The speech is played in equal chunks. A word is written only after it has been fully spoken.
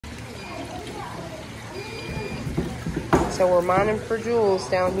So we're mining for jewels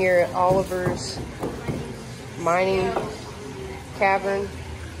down here at Oliver's Mining Tavern.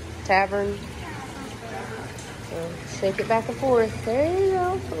 So shake it back and forth. There you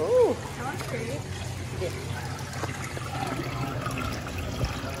go. Ooh. Yeah.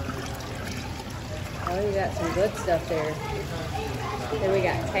 Oh, you got some good stuff there. Then we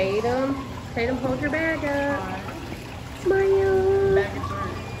got Tatum. Tatum, hold your bag up. Smile.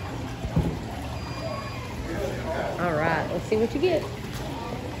 All right, let's see what you get.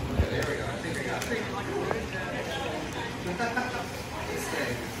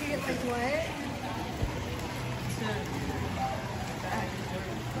 What?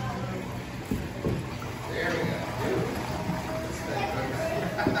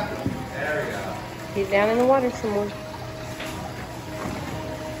 He's down in the water somewhere.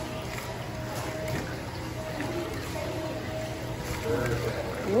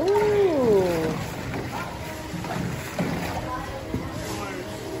 Ooh.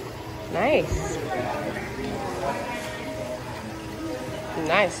 Nice.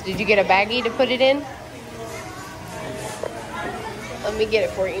 Nice. Did you get a baggie to put it in? Let me get it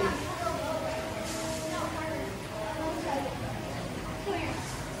for you.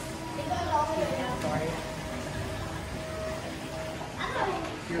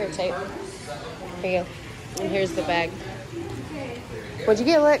 Here, tape. Here you go. And here's the bag. What'd you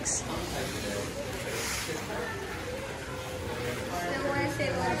get, Lex?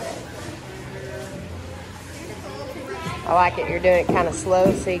 I like it. You're doing it kind of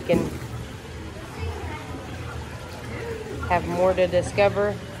slow so you can have more to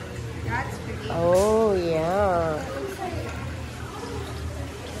discover. Oh, yeah.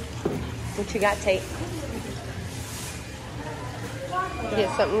 What you got, Tate? You get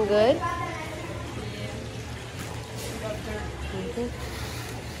something good?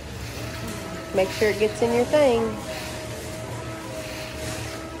 Make sure it gets in your thing.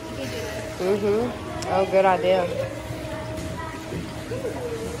 Oh, good idea.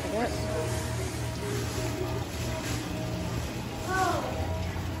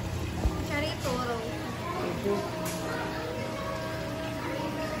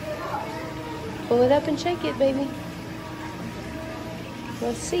 Pull it up and shake it, baby.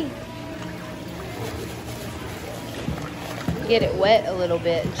 Let's see. Get it wet a little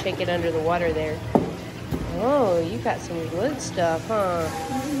bit and shake it under the water there. Oh, you got some good stuff, huh?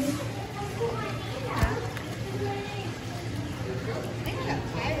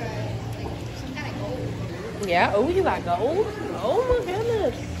 Yeah, oh, you got gold? Oh my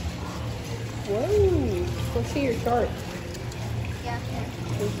goodness. Whoa. Let's see your chart. Yeah.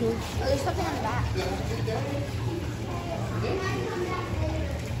 Oh, there's something on the back.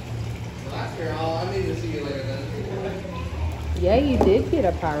 I need to see you later then. Yeah, you did get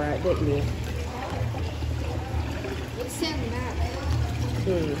a pyrite, didn't you? What's on the back?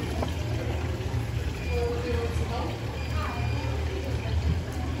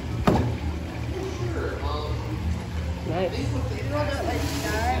 Nice. You rolled up a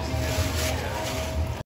star.